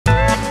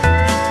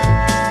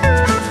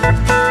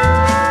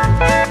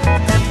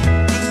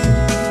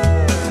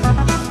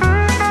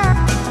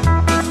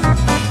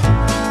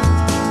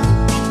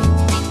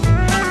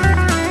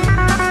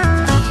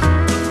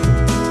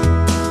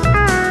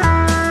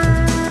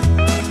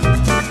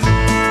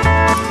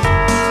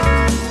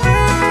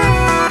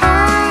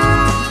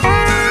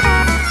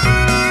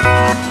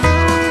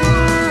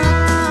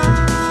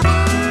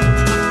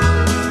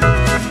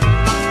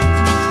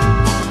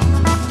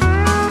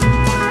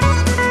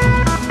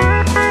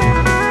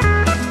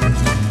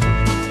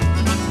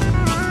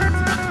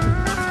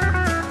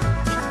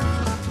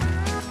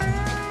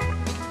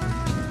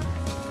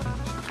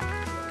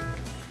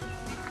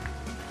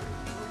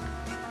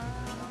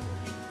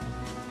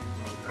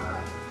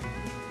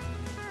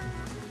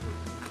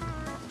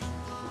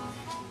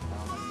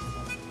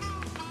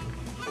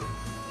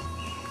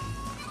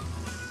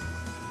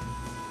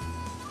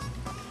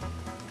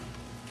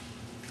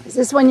Is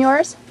this one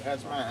yours?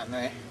 That's mine,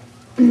 eh?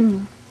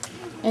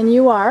 And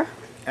you are?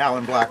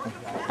 Alan Blackwell.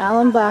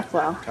 Alan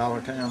Blackwell.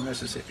 Collartown,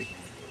 Mississippi.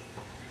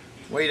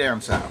 Way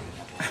down south.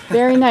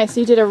 Very nice.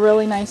 You did a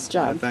really nice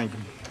job. Thank you.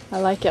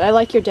 I like it. I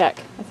like your deck.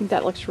 I think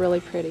that looks really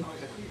pretty.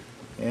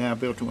 Yeah, I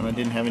built it when I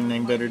didn't have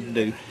anything better to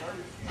do.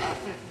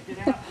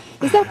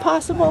 Is that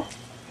possible?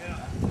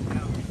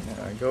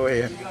 Go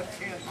ahead.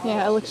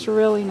 Yeah, it looks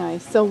really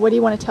nice. So what do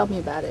you want to tell me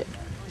about it?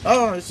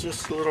 Oh, it's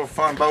just a little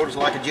fun boat. It's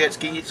like a jet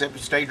ski, except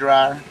it stays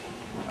drier.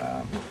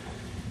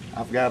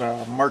 I've got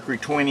a Mercury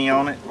 20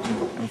 on it.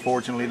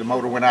 Unfortunately, the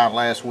motor went out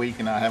last week,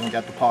 and I haven't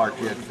got the part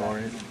yet for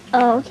it.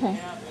 Oh, okay.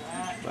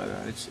 But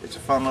it's a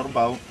fun little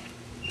boat.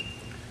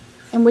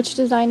 And which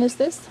design is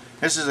this?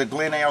 This is a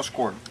Glen-L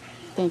Squirt.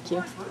 Thank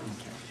you.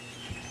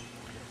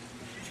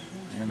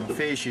 And the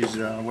fish is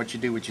what you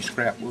do with your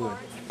scrap wood.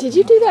 Did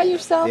you do that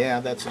yourself? Yeah,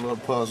 that's a little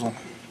puzzle.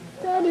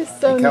 That is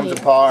so It comes neat.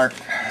 apart,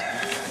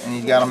 and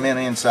he's got a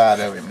minnow inside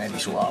of him that he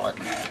swallowed.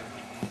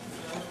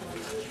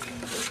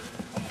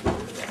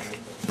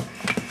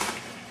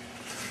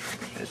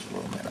 Just a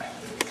little minnow.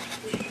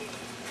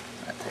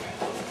 Right there.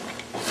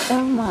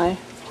 Oh my.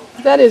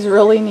 That is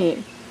really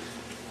neat.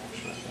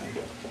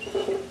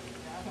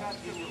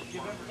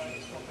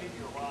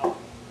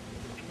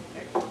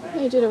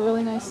 You did a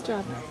really nice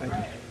job. Thank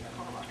you.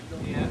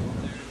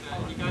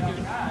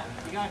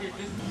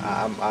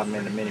 I'm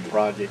into many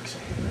projects.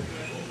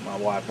 My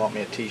wife bought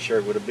me a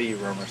t-shirt with a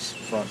beaver on the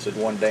front that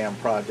said one damn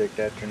project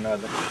after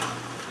another.